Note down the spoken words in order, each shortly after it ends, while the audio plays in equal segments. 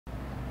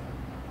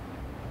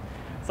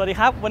วัสดี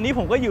ครับวันนี้ผ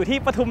มก็อยู่ที่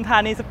ปทุมธา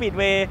นีสปีด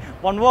เวย์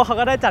Volvo เขา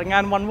ก็ได้จัดงา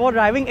น Volvo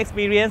Driving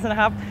Experience น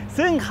ะครับ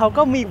ซึ่งเขา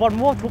ก็มี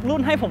Volvo ทุกรุ่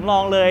นให้ผมลอ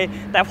งเลย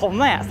แต่ผม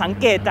เนี่ยสัง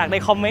เกตจากใน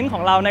คอมเมนต์ขอ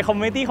งเราในคอม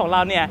มูนิตี้ของเร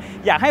าเนี่ย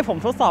อยากให้ผม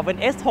ทดสอบเป็น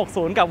S60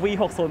 กับ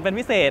V60 เป็น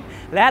พิเศษ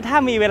และถ้า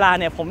มีเวลา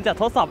เนี่ยผมจะ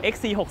ทดสอบ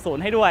XC60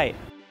 ให้ด้วย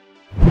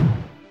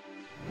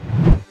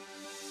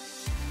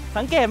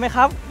สังเกตไหมค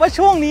รับว่า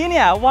ช่วงนี้เ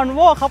นี่ย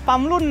Volvo เขาปั๊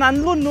มรุ่นนั้น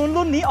รุ่นนู้น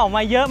รุ่นนี้ออกม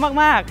าเยอะ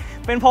มาก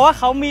ๆเป็นเพราะว่า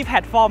เขามีแพล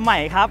ตฟอร์มใหม่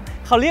ครับ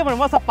เขาเรียกมัน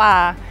ว่าสปา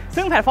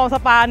ซึ่งแพลตฟอร์มส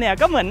ปาเนี่ย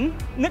ก็เหมือน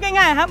นึก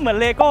ง่ายๆครับเหมือน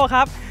เลโก้ค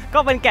รับก็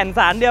เป็นแก่นส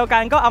ารเดียวกั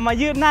นก็เอามา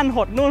ยืดนั่นห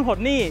ดนู่นหด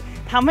นี่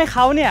ทำให้เข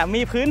าเนี่ย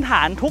มีพื้นฐ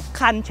านทุก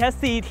คันแชส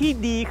ซีที่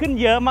ดีขึ้น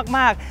เยอะม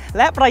ากๆแ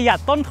ละประหยัด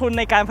ต้นทุนใ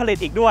นการผลิต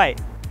อีกด้วย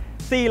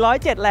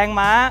407แรง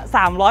ม้า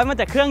300มา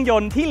จากเครื่องย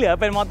นต์ที่เหลือ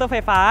เป็นมอเตอร์ไฟ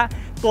ฟ้า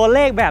ตัวเล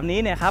ขแบบนี้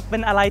เนี่ยครับเป็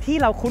นอะไรที่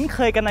เราคุ้นเค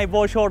ยกันในโบ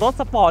โชรถ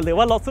สปอร์ตหรือ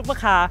ว่ารถซุปเปอร์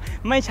คาร์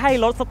ไม่ใช่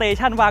รถสเต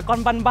ชันวากอน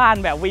บ้าน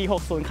ๆแบบ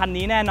V60 คัน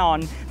นี้แน่นอน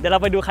เดี๋ยวเรา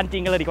ไปดูคันจริ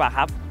งกันเลยดีกว่าค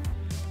รับ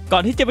ก่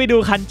อนที่จะไปดู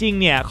คันจริง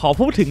เนี่ยขอ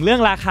พูดถึงเรื่อ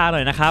งราคาหน่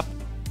อยนะครับ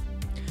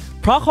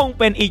เพราะคง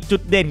เป็นอีกจุ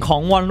ดเด่นขอ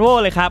ง Volvo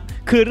เลยครับ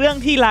คือเรื่อง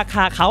ที่ราค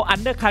าเขาอัน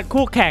เดอร์คัท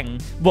คู่แข่ง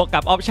บวกกั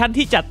บออปชั่น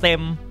ที่จัดเต็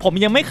มผม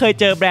ยังไม่เคย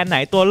เจอแบรนด์ไหน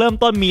ตัวเริ่ม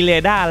ต้นมีเร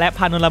ดาร์และพ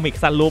าโนรามิก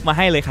ซันรูฟมาใ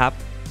ห้เลยครับ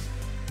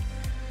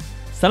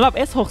สำหรับ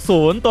S60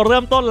 ตัวเ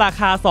ริ่มต้นรา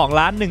คา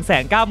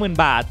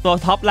 2,190,000 บาทตัว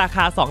ท็อปราค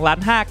า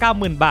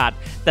 2,590,000 บาท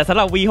แต่สำห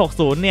รับ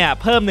V60 เนี่ย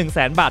เพิ่ม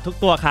 100,000 บาททุก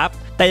ตัวครับ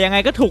แต่ยังไง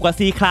ก็ถูกกว่า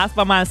C Class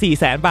ประมาณ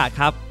 400,000 บาท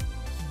ครับ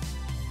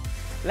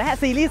และ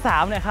ซีรีส์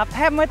3เนี่ยครับแท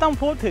บไม่ต้อง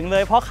พูดถึงเล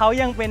ยเพราะเขา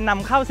ยังเป็นน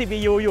ำเข้า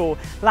CPU อยู่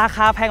ราค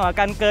าแพงกว่า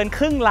กันเกินค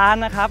รึ่งล้าน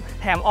นะครับ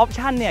แถมออป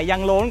ชั่นเนี่ยยั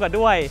งโล้นกว่า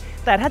ด้วย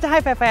แต่ถ้าจะให้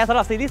แฟร์ๆสำห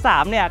รับซีรีส์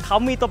3เนี่ยเขา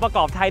มีตัวประก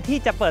อบไทยที่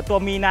จะเปิดตัว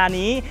มีนา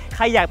นี้ใค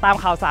รอยากตาม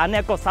ข่าวสารเนี่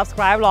ยกด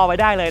subscribe รอไว้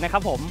ได้เลยนะครั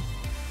บผม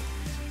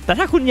แต่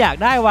ถ้าคุณอยาก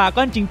ได้วา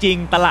ก้อนจริง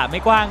ๆตลาดไ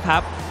ม่กว้างครั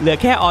บเหลือ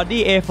แค่ Audi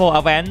A4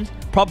 Avant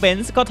เพราะ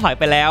Benz ก็ถอย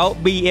ไปแล้ว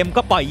BM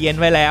ก็ปล่อยเย็น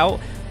ไว้แล้ว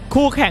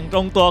คู่แข่งตร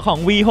งตัวของ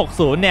V60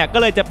 เนี่ยก็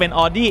เลยจะเป็น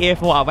Audi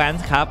A4 Avant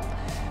ครับ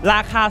ร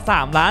าคา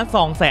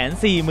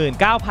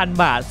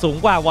 3,249,000 บาทสูง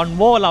กว่า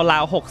Volvo รา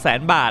วๆ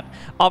 600,000 บาท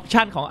ออป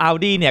ชั่นของ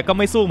Audi เนี่ยก็ไ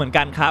ม่สู้เหมือน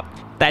กันครับ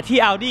แต่ที่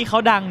Audi เขา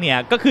ดังเนี่ย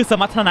ก็คือส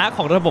มรรถนะข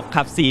องระบบ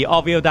ขับ4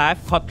 All-Wheel Drive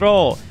Quattro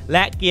แล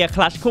ะเกียร์ค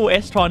ลัตช์คู่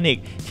S-Tronic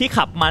ที่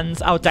ขับมัน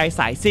เอาใจส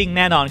ายซิ่ง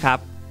แน่นอนครับ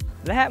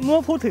และเมื่อ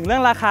พูดถึงเรื่อ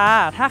งราคา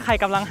ถ้าใคร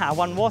กำลังหา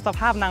Volvo ส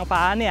ภาพนางฟ้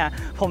าเนี่ย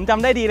ผมจ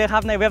ำได้ดีเลยครั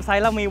บในเว็บไซ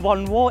ต์เรามี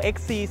Volvo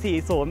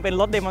XC40 เป็น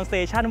รถ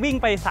Demonstration วิ่ง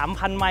ไป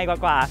 3,000 ไมล์ก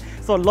ว่า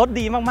ส่วนรถ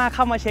ดีมากๆเ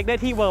ข้ามาเช็คได้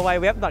ที่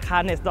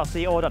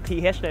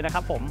www.carnest.co.th เลยนะค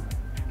รับผม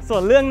ส่ว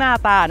นเรื่องหน้า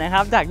ตานะค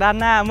รับจากด้าน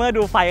หน้าเมื่อ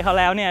ดูไฟเขา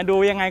แล้วเนี่ยดู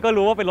ยังไงก็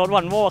รู้ว่าเป็นรถ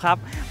Volvo ครับ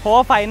เพราะว่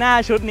าไฟหน้า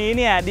ชุดนี้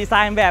เนี่ยดีไซ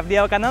น์แบบเดี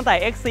ยวกันตั้งแต่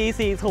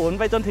XC40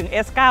 ไปจนถึง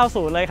S90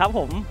 เลยครับ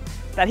ผม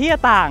แต่ที่จะ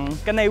ต่าง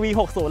กันใน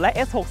V60 และ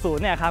S60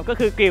 เนี่ยครับก็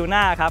คือกริลห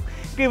น้าครับ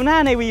กริลหน้า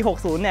ใน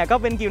V60 เนี่ยก็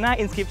เป็นกริลหน้า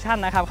Inscription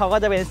นะครับเขาก็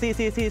จะเป็น C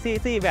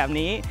แบบ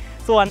นี้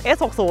ส่วน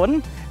S60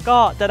 ก็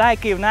จะได้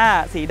กริลหน้า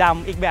สีด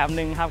ำอีกแบบห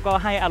นึ่งครับก็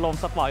ให้อารม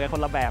ณ์สปอร์ตกันค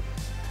นละแบบ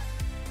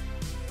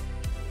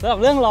สำหรับ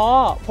เรื่องล้อ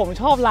ผม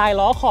ชอบลาย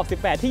ล้อขอบ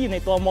18ที่อยู่ใน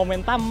ตัว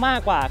Momentum มาก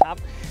กว่าครับ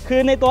คื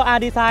อในตัว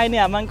R-Design เ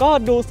นี่ยมันก็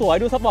ดูสวย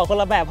ดูสปอร์ตคน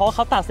ละแบบเพราะเข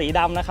าตัดสีด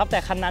ำนะครับแต่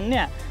คันนั้นเ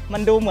นี่ยมั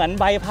นดูเหมือน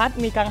ใบพัด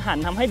มีกังหัน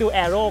ทำให้ดูแอ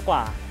โร่ก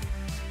ว่า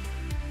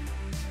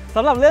ส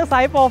ำหรับเรื่องไซ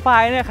ส์โปรไฟ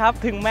ล์เนี่ยครับ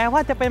ถึงแม้ว่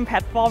าจะเป็นแพล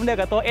ตฟอร์มเดียว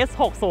กับตัว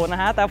S60 น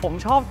ะฮะแต่ผม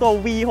ชอบตัว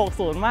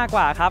V60 มากก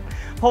ว่าครับ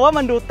เพราะว่า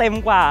มันดูเต็ม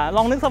กว่าล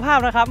องนึกสภาพ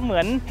นะครับเหมื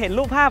อนเห็น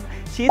รูปภาพ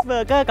ชีสเบอ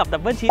ร์เกอร์กับดั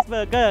บเบิลชีสเบ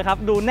อร์เกอร์ครับ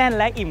ดูแน่น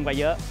และอิ่มกว่า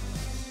เยอะ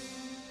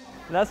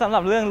แล้วสำหรั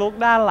บเรื่องลุค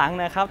ด้านหลัง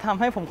นะครับทำ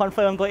ให้ผมคอนเ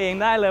ฟิร์มตัวเอง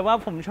ได้เลยว่า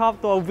ผมชอบ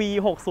ตัว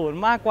V60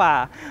 มากกว่า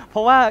เพร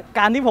าะว่าก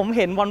ารที่ผมเ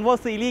ห็น Volvo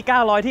Series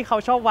 900ที่เขา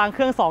ชอบวางเค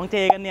รื่อง 2J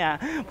กันเนี่ย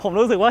ผม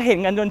รู้สึกว่าเห็น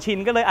กันจนชิน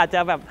ก็เลยอาจจะ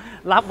แบบ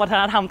รับวัฒ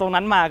นธรรมตรง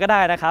นั้นมาก็ไ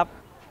ด้นะครับ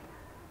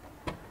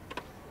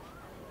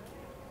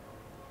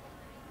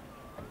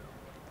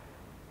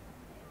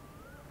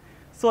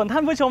ส่วนท่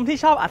านผู้ชมที่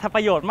ชอบอรรถป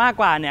ระโยชน์มาก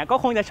กว่าเนี่ยก็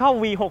คงจะชอบ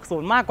V60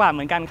 มากกว่าเห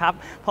มือนกันครับ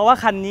เพราะว่า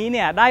คันนี้เ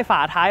นี่ยได้ฝา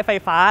ท้ายไฟ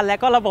ฟ้าและ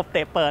ก็ระบบเต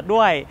ะเปิด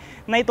ด้วย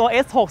ในตัว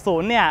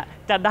S60 เนี่ย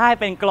จะได้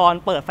เป็นกรอน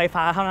เปิดไฟ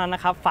ฟ้าเท่านั้นน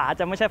ะครับฝา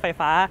จะไม่ใช่ไฟ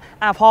ฟ้า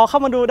พอเข้า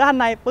มาดูด้าน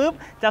ในปุ๊บ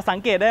จะสัง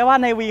เกตได้ว่า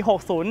ใน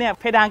V60 เนี่ย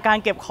เพดานการ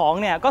เก็บของ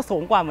เนี่ยก็สู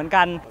งกว่าเหมือน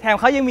กันแถม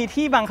เขายังมี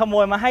ที่บังขโม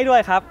ยมาให้ด้ว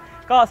ยครับ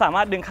ก็สาม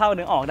ารถดึงเข้า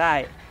ดึงออกได้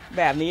แ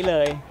บบนี้เล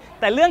ย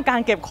แต่เรื่องกา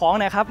รเก็บของ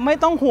เนี่ยครับไม่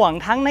ต้องห่วง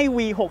ทั้งใน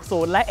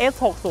V60 และ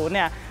S60 เ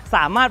นี่ย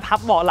สามารถพับ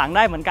เบาะหลังไ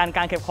ด้เหมือนกันก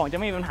ารเก็บของจะ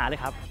ไม่มีปัญหาเล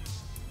ยครับ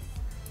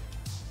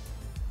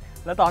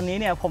แล้วตอนนี้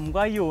เนี่ยผม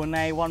ก็อยู่ใน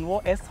Volvo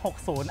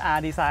S60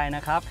 R-Design น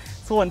ะครับ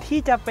ส่วนที่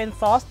จะเป็น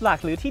ซอสหลัก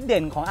หรือที่เ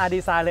ด่นของ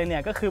R-Design เลยเนี่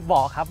ยก็คือเบ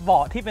าะครับเบา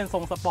ะที่เป็นทร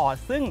งสปอร์ต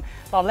ซึ่ง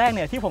ตอนแรกเ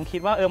นี่ยที่ผมคิด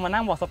ว่ามา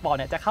นั่งเบาะสปอร์ต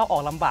เนี่ยจะเข้าออ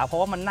กลำบากเพรา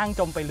ะว่ามันนั่ง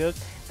จมไปลึก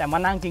แต่มา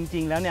นั่งจริ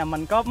งๆแล้วเนี่ยมั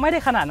นก็ไม่ได้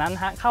ขนาดนั้น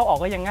ฮะเข้าออก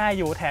ก็ยังง่าย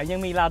อยู่แถมยัง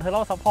มี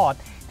lateral support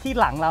ที่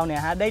หลังเราเนี่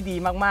ยฮะได้ดี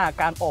มาก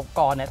ๆการโอบก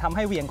อดเนี่ยทำใ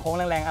ห้เหวี่ยงโค้ง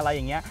แรงๆอะไรอ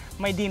ย่างเงี้ย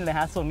ไม่ดิ้นเลยฮ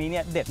ะส่วนนี้เ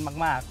นี่ยเด็ด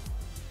มาก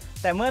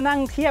ๆแต่เมื่อนั่ง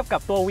เทียบกั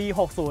บตัว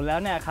V60 แล้ว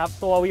เนี่ยครับ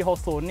ตัว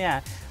V60 เนี่ย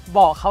เบ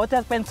าะเขาจะ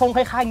เป็นทรงค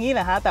ล้ายๆงี้แห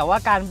ละฮะแต่ว่า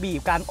การบี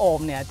บการโอบ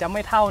เนี่ยจะไ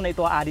ม่เท่าใน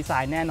ตัว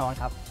R-Design แน่นอน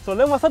ครับ ส่วนเ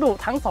รื่องวัสดุ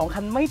ทั้ง2คั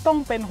นไม่ต้อง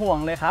เป็นห่วง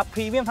เลยครับพ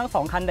รีเมียมทั้ง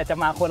2คันแต่จะ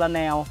มาคนละแน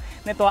ว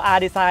ในตัว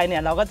R-Design เนี่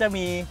ยเราก็จะ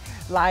มี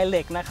ลายเห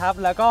ล็กนะครับ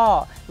แล้วก็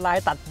ลาย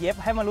ตัดเย็บ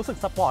ให้มันรู้สึก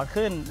สปอร์ต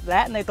ขึ้นแล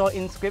ะในตัว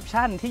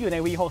Inscription ที่อยู่ใน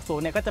V60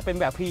 เนี่ยก็จะเป็น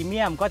แบบพรีเมี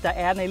ยมก็จะแ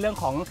อดในเรื่อง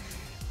ของ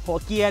หัว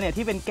เกียร์เนี่ย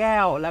ที่เป็นแก้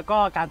วแล้วก็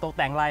การตกแ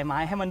ต่งลายไม้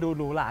ให้มันดูห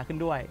รูหราขึ้น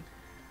ด้วย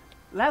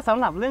และสำ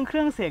หรับเรื่องเค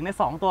รื่องเสียงใน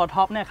2ตัว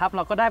ท็อปเนี่ยครับเร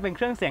าก็ได้เป็นเค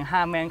รื่องเสียง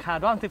Harman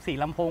Kardon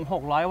 14 ลำโพง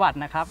600 วัตต์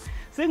นะครับ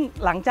ซึ่ง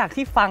หลังจาก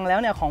ที่ฟังแล้ว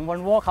เนี่ยของ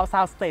Volvo เขา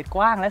Sound Stage ก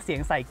ว้างและเสีย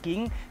งใส่กิ้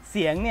งเ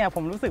สียงเนี่ยผ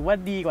มรู้สึกว่า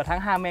ดีกว่าทั้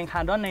ง Harman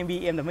Kardon ใน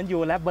BMW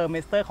และ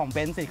Burmester ของ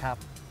Benz สิครับ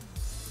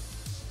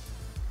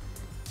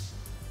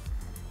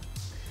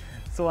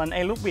ส่วนไ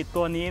อ้ลูกบิด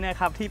ตัวนี้นะ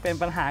ครับที่เป็น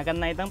ปัญหากัน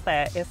ในตั้งแต่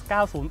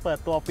S90 เปิด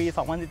ตัวปี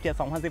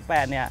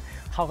 2017-2018 เนี่ย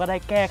เขาก็ได้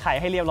แก้ไข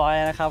ให้เรียบร้อยแ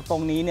ล้วนะครับตร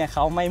งนี้เนี่ยเข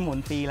าไม่หมุน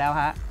ฟรีแล้ว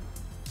ฮะ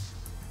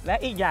และ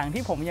อีกอย่าง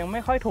ที่ผมยังไ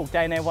ม่ค่อยถูกใจ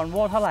ใน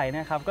Volvo เท่าไหร่น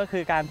ะครับก็คื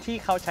อการที่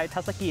เขาใช้ทั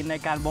ชสกรีนใน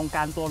การบงก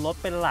ารตัวรถ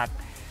เป็นหลัก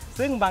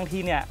ซึ่งบางที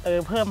เนี่ย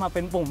เพิ่มมาเ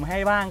ป็นปุ่มให้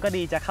บ้างก็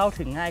ดีจะเข้า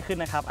ถึงง่ายขึ้น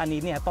นะครับอัน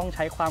นี้เนี่ยต้องใ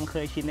ช้ความเค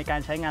ยชินในกา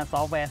รใช้งานซ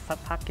อฟต์แวร์สัก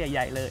พักให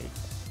ญ่ๆเลย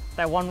แ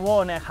ต่ Volvo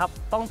เนี่ยครับ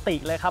ต้องติ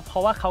เลยครับเพรา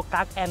ะว่าเขา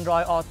กัก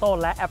Android Auto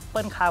และ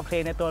Apple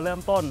CarPlay ในตัวเริ่ม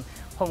ต้น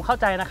ผมเข้า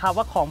ใจนะครับ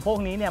ว่าของพวก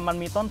นี้เนี่ยมัน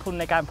มีต้นทุน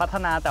ในการพัฒ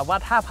นาแต่ว่า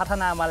ถ้าพัฒ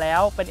นามาแล้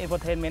วเป็น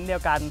Infotainment เดีย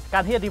วกันกา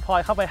รที่จะ deploy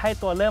เข้าไปให้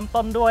ตัวเริ่ม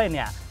ต้นด้วยเ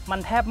นี่ยมัน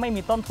แทบไม่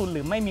มีต้นทุนห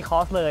รือไม่มีคอ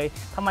สเลย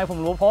ทำไมผม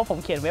รู้เพราะว่าผม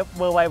เขียนเว็บ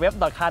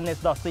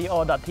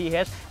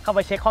www.carnest.co.th เข้าไป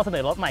เช็คข้อเสน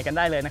อรถใหม่กันไ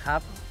ด้เลยนะครับ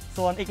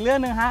ส่วนอีกเรื่อง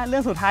นึงฮะเรื่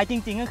องสุดท้ายจ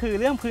ริงๆก็คือ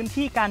เรื่องพื้น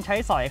ที่การใช้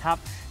สอยครับ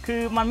คื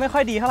อมันไม่ค่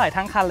อยดีเท่าไหร่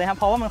ทั้งคันเลยครับ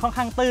เพราะว่ามันค่อน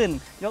ข้างตื้น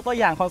ยกตัว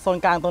อย่างคอนโซล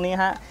กลางตรงนี้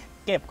ฮะ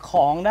เก็บข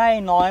องได้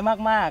น้อย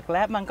มากๆแล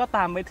ะมันก็ต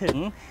ามไปถึง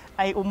ไ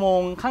ออุโม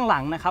งค์ข้างหลั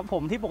งนะครับผ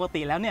มที่ปก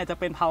ติแล้วเนี่ยจะ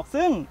เป็นเพา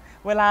ซึ่ง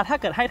เวลาถ้า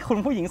เกิดให้คุณ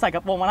ผู้หญิงใส่กร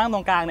ะโปรงมานั่งต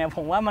รงกลางเนี่ยผ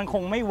มว่ามันค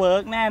งไม่เวิ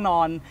ร์กแน่นอ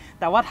น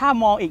แต่ว่าถ้า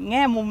มองอีกแ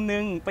ง่มุมนึ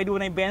งไปดู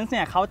ในเบนซ์เ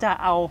นี่ยเขาจะ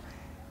เอา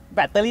แบ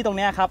ตเตอรี่ตรง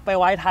นี้ครับไป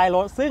ไว้ท้ายร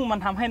ถซึ่งมัน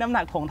ทำให้น้ำห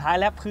นักถ่วงท้าย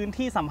และพื้น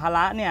ที่สัมภาร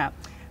ะเนี่ย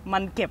มั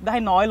นเก็บได้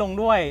น้อยลง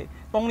ด้วย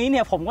ตรงนี้เ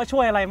นี่ยผมก็ช่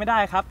วยอะไรไม่ได้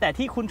ครับแต่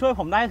ที่คุณช่วย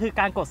ผมได้คือ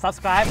การกด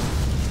subscribe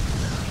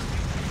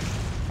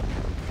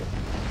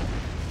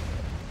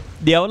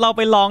เดี๋ยวเราไ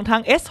ปลองทั้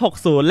ง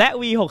S60 และ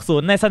V60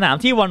 ในสนาม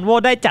ที่ Volvo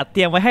ได้จัดเต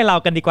รียมไว้ให้เรา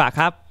กันดีกว่าค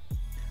รับ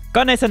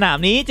ก็ในสนาม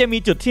นี้จะมี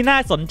จุดที่น่า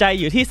สนใจ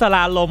อยู่ที่สล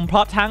าลมเพร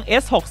าะทั้ง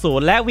S60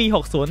 และ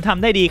V60 ท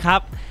ำได้ดีครั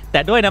บแต่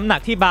ด้วยน้ำหนั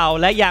กที่เบา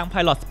และยาง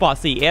Pilot Sport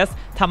 4S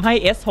ทำให้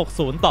S60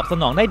 ตอบส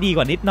นองได้ดีก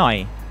ว่านิดหน่อย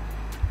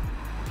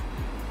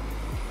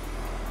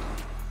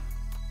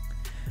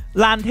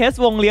ลานเทส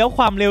วงเลี้ยวค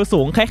วามเร็ว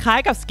สูงคล้าย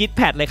ๆกับสกิดแ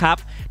พดเลยครับ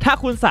ถ้า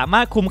คุณสาม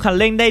ารถคุมคัน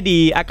เร่งได้ดี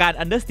อาการ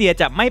อันเดอร์สเตียร์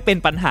จะไม่เป็น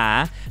ปัญหา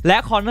และ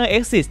Corner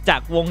Exit จา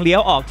กวงเลี้ย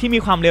วออกที่มี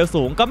ความเร็ว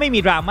สูงก็ไม่มี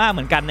ดราม่าเห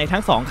มือนกันในทั้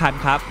ง2คัน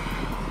ครับ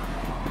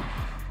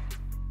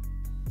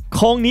โ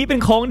ค้งนี้เป็น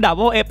โค้ง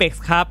Double Apex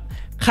ครับ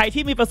ใคร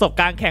ที่มีประสบ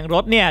การณ์แข่งร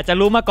ถเนี่ยจะ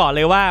รู้มาก่อนเ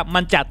ลยว่ามั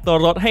นจัดตัว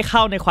รถให้เข้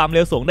าในความเ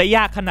ร็วสูงได้ย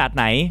ากขนาดไ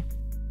หน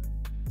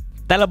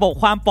แต่ระบบ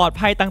ความปลอด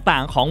ภัยต่า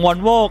งๆของ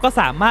Volvo ก็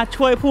สามารถ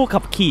ช่วยผู้ขั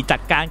บขี่จั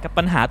ดการกับ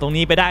ปัญหาตรง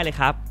นี้ไปได้เลย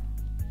ครับ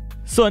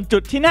ส่วนจุ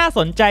ดที่น่าส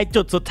นใจ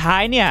จุดสุดท้า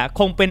ยเนี่ย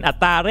คงเป็นอั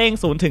ตราเร่ง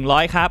0 ถึง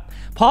 100ครับ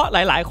เพราะห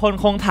ลายๆคน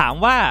คงถาม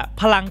ว่า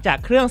พลังจาก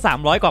เครื่อง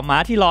300กว่าม้า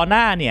ที่ล้อห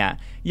น้าเนี่ย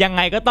ยังไ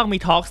งก็ต้องมี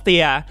ทอร์กสเตี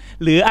ยร์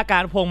หรืออากา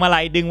รพวงมา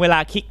ลัยดึงเวลา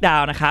คลิกดา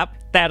วน์นะครับ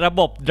แต่ระ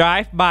บบ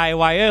Drive by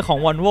Wire ของ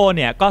Volvo เ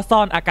นี่ยก็ซ่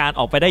อนอาการ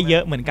ออกไปได้เยอ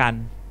ะเหมือนกัน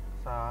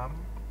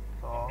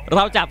เร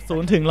าจับ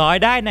0 ถึง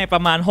 100ได้ในปร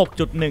ะมาณ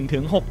 6.1 ถึ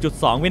ง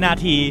 6.2 วินา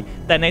ที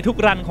แต่ในทุก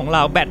รันของเร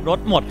าแบตรถ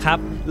หมดครับ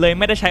เลยไ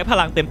ม่ได้ใช้พ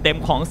ลังเต็ม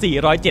ๆของ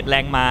407แร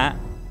งม้า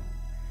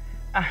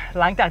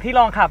หลังจากที่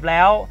ลองขับแ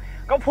ล้ว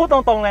ก็พูดตร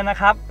งๆเลยนะ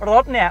ครับร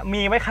ถเนี่ย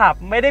มีไว้ขับ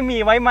ไม่ได้มี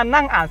ไว้มา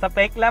นั่งอ่านสเป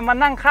คและมา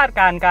นั่งคาด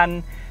การณ์กัน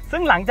ซึ่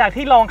งหลังจาก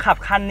ที่ลองขับ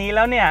คันนี้แ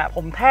ล้วเนี่ยผ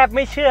มแทบไ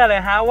ม่เชื่อเล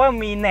ยฮะว่า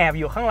มีแหนบ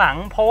อยู่ข้างหลัง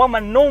เพราะว่ามั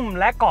นนุ่ม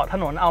และเกาะถ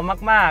นนเอา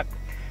มาก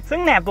ๆซึ่ง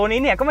แหนบตัวนี้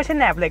เนี่ยก็ไม่ใช่แ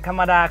หนบเหล็กธรร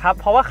มดาครับ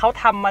เพราะว่าเขา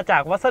ทำมาจา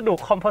กวัสดุ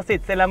คอมโพสิต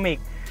เซรามิก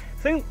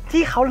ซึ่ง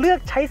ที่เขาเลือก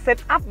ใช้เซต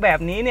อัพแบบ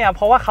นี้เนี่ยเพ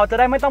ราะว่าเขาจะ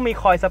ได้ไม่ต้องมี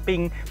คอยสปริ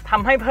งท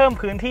ำให้เพิ่ม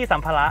พื้นที่สั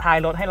มภาระท้าย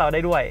รถให้เราได้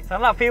ด้วยส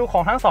ำหรับฟีลขอ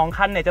งทั้ง2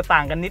คันเนี่ยจะต่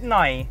างกันนิดห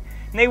น่อย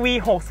ใน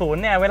V60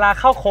 เนี่ยเวลา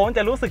เข้าโค้งจ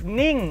ะรู้สึก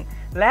นิ่ง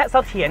และเส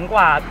ถียรก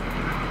ว่า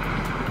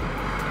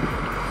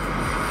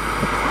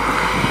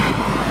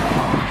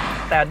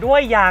แต่ด้ว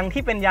ยยาง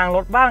ที่เป็นยางร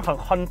ถบ้านของ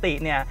คอนติ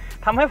เนี่ย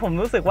ทำให้ผม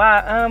รู้สึกว่า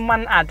มั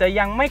นอาจจะ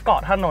ยังไม่เกา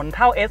ะถนนเ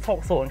ท่า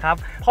S60 ครับ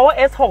เพราะว่า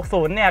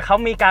S60 เนี่ยเขา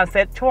มีการเซ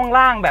ตช่วง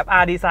ล่างแบบ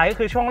R-Design ก็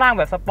คือช่วงล่างแ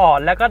บบสปอร์ต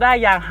แล้วก็ได้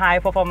ยาง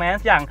High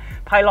Performance อย่าง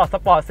Pilot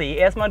Sport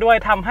 4S มาด้วย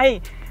ทำให้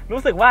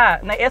รู้สึกว่า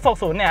ใน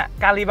S60 เนี่ย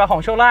การรีบาวขอ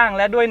งช่วงล่างแ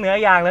ละด้วยเนื้อ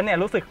ยางแล้วเนี่ย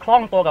รู้สึกคล่อ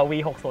งตัวกับ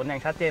V60 อย่า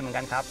งชัดเจนเหมือน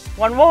กันครับ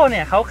Volvo เ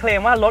นี่ยเขาเคล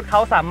มว่ารถเข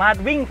าสามารถ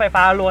วิ่งไฟ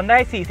ฟ้าล้วนได้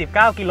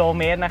49กิโลเ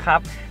มตรนะครับ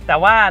แต่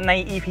ว่าใน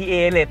EPA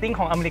Rating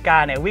ของอเมริกา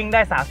เนี่ยวิ่งไ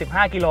ด้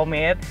35กิโลเม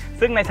ตร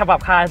ซึ่งในฉบับ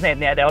Carnest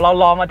เนี่ยเดี๋ยวเรา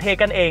ลองมาเท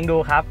กันเองดู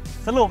ครับ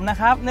สรุปนะ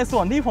ครับในส่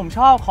วนที่ผมช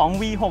อบของ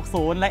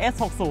V60 และ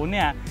S60 เ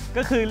นี่ย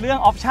ก็คือเรื่อง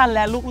ออปชันแล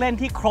ะลูกเล่น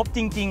ที่ครบจ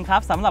ริงๆครั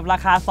บสำหรับรา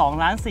คา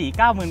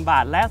 2,490,000 บา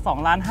ทและ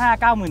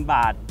 2,590,000 บ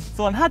าท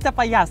ส่วนถ้าจะป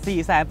ระหยัด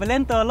 400,000 ไปเล่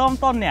นตัวเริ่ม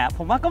ต้นเนี่ยผ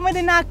มว่าก็ไม่ไ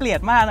ด้น่าเกลีย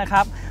ดมากนะค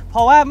รับ เพร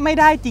าะว่าไม่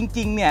ได้จ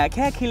ริงๆเนี่ยแ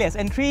ค่ keyless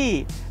entry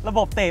ระบ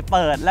บเตะเ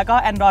ปิดแล้วก็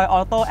Android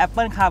Auto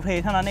Apple CarPlay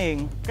เท่านั้นเอง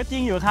ก็จริ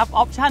งอยู่ครับอ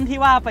อปชันที่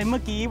ว่าไปเมื่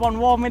อกี้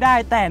Volvo ไม่ได้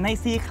แต่ใน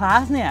C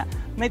Class เนี่ย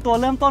ในตัว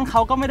เริ่มต้นเข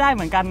าก็ไม่ได้เห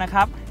มือนกันนะค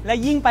รับและ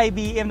ยิ่งไป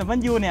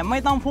BMW เนี่ยไม่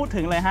ต้องพูด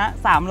ถึงเลยฮะ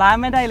3 ล้าน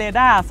ไม่ได้เร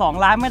ดาร์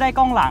2 ล้านไม่ได้ก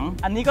ล้องหลัง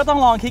อันนี้ก็ต้อง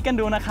ลองคิดกัน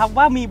ดูนะครับ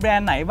ว่ามีแบร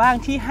นด์ไหนบ้าง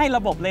ที่ให้ร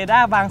ะบบเรดา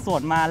ร์บางส่ว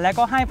นมาและ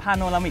ก็ให้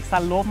Panoramic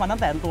Sunroof มาตั้ง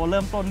แต่ตัวเ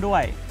ริ่มต้นด้ว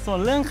ยส่วน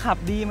เรื่องขับ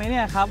ดีไหมเ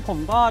นี่ยครับผม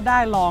ก็ได้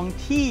ลอง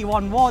ที่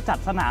Volvo จัด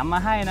สนามมา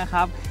ให้นะค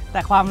รับแ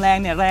ต่ความแรง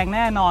เนี่ยแรงแ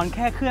น่นอนแ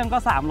ค่เครื่องก็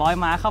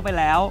300 ม้าเข้าไป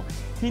แล้ว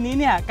ทีนี้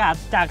เนี่ย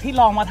จากที่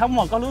ลองมาทั้งหม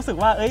ดก็รู้สึก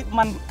ว่า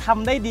มันท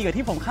ำได้ดีกว่า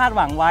ที่ผมคาดห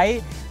วังไว้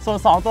ส่วน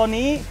2ตัว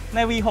นี้ใน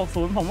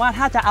V60 ผมว่า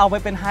ถ้าจะเอาไป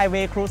เป็น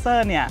Highway Cruiser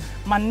เนี่ย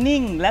มัน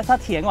นิ่งและเส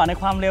ถียรกว่าใน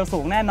ความเร็วสู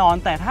งแน่นอน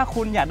แต่ถ้า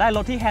คุณอยากได้ร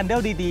ถที่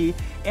Handle ดี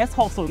ๆ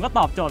S60 ก็ต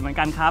อบโจทย์เหมือน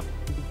กันครับ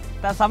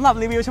แต่สำหรับ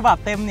รีวิวฉบับ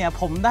เต็มเนี่ย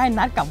ผมได้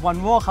นัดกับ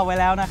Volvo เขาไว้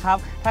แล้วนะครับ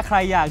ถ้าใคร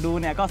อยากดู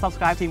เนี่ยก็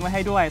Subscribe ทิ้งไว้ใ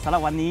ห้ด้วยสำหรั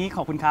บวันนี้ข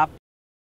อบคุณครับ